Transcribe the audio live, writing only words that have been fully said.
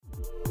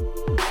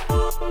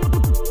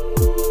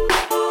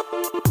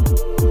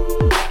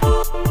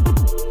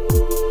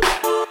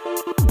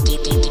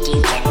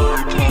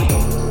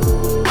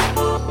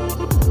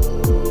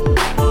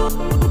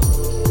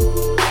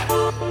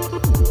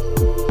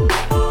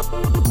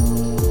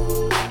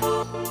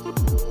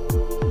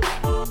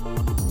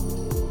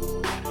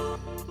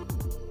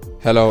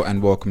Hello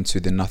and welcome to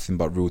the Nothing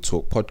But Real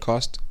Talk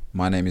podcast.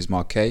 My name is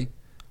MarKay.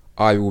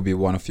 I will be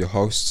one of your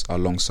hosts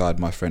alongside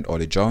my friend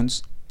Ollie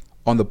Jones.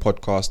 On the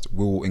podcast,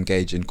 we will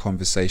engage in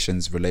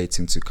conversations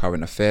relating to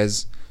current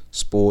affairs,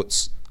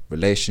 sports,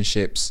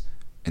 relationships,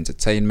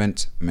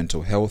 entertainment,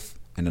 mental health,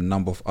 and a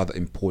number of other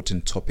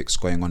important topics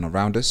going on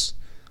around us.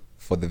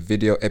 For the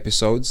video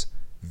episodes,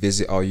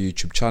 visit our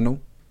YouTube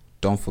channel.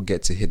 Don't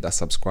forget to hit that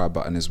subscribe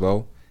button as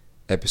well.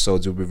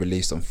 Episodes will be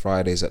released on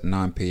Fridays at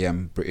 9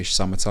 p.m. British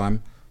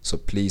summertime, so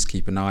please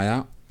keep an eye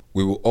out.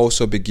 We will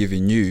also be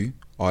giving you,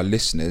 our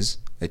listeners,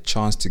 a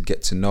chance to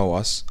get to know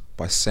us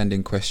by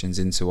sending questions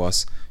into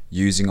us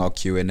using our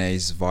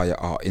Q&As via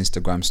our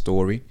Instagram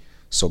story.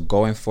 So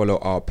go and follow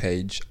our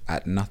page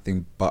at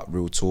Nothing But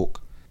Real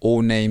Talk.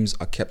 All names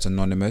are kept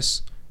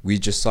anonymous. We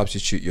just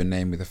substitute your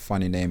name with a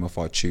funny name of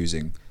our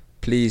choosing.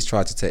 Please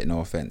try to take no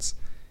offense.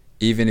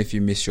 Even if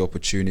you miss your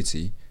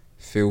opportunity,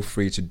 feel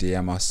free to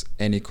DM us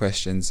any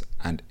questions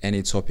and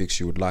any topics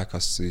you would like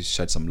us to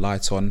shed some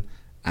light on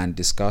and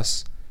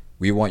discuss.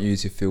 We want you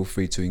to feel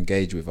free to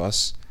engage with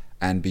us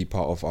and be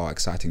part of our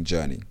exciting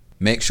journey.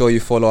 Make sure you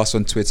follow us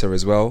on Twitter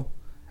as well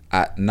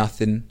at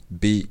Nothing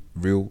Be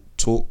Real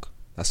Talk.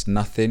 That's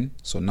nothing,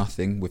 so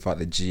nothing without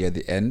the G at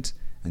the end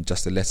and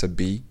just the letter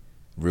B,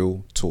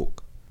 Real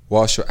Talk.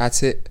 Whilst you're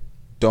at it,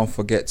 don't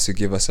forget to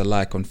give us a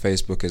like on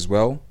Facebook as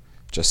well.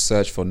 Just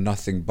search for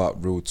Nothing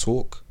But Real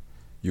Talk.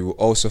 You will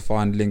also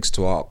find links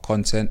to our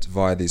content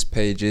via these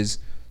pages,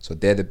 so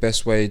they're the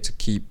best way to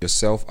keep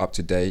yourself up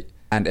to date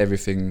and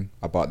everything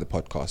about the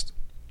podcast.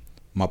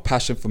 My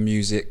passion for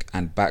music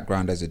and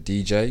background as a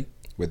DJ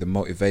were the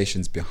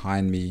motivations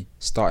behind me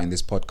starting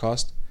this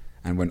podcast,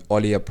 and when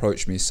Ollie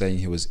approached me saying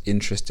he was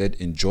interested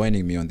in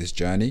joining me on this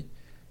journey,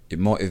 it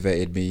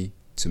motivated me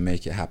to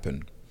make it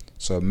happen.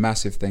 So a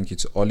massive thank you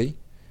to Ollie.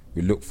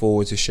 We look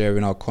forward to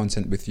sharing our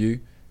content with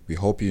you. We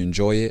hope you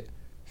enjoy it.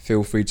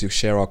 Feel free to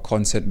share our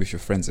content with your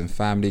friends and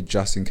family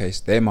just in case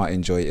they might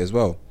enjoy it as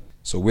well.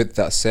 So with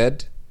that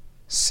said,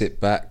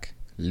 sit back,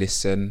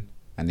 listen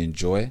and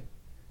enjoy.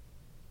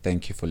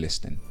 Thank you for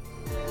listening.